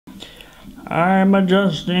I'm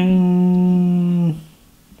adjusting.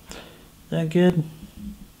 Is that good?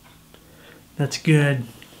 That's good.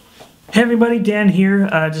 Hey everybody, Dan here.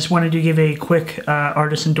 Just wanted to give a quick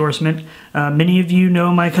artist endorsement. Many of you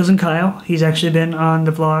know my cousin Kyle. He's actually been on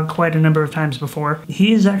the vlog quite a number of times before.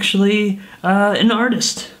 He is actually an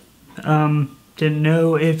artist. Didn't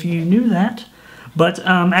know if you knew that. But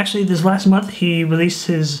actually this last month he released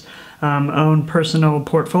his own personal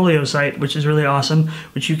portfolio site, which is really awesome,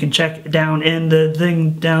 which you can check down in the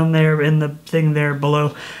thing down there, in the thing there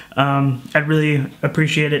below. I'd really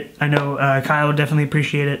appreciate it. I know Kyle would definitely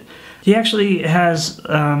appreciate it. He actually has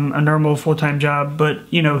a normal full-time job,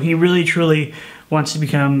 but you know, he really truly wants to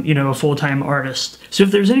become, you know, a full-time artist. So if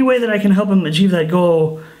there's any way that I can help him achieve that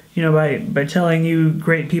goal, you know, by telling you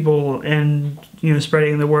great people and, you know,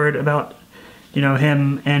 spreading the word about, you know,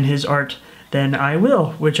 him and his art, then I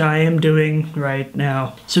will, which I am doing right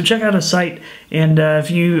now. So check out his site, and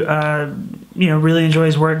if you, you know, really enjoy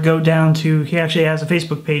his work, go down to, he actually has a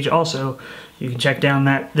Facebook page also. You can check down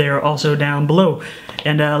that there also down below,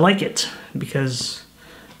 and like it, because,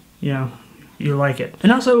 you know, you like it.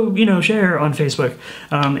 And also, you know, share on Facebook.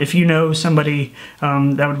 If you know somebody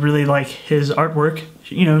that would really like his artwork,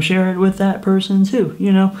 you know, share it with that person too,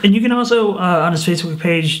 you know. And you can also, on his Facebook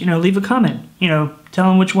page, you know, leave a comment. You know,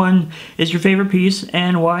 tell him which one is your favorite piece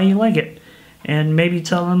and why you like it. And maybe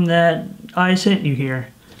tell him that I sent you here.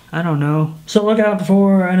 I don't know. So look out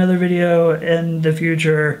for another video in the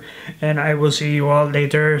future, and I will see you all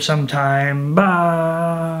later sometime.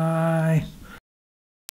 Bye!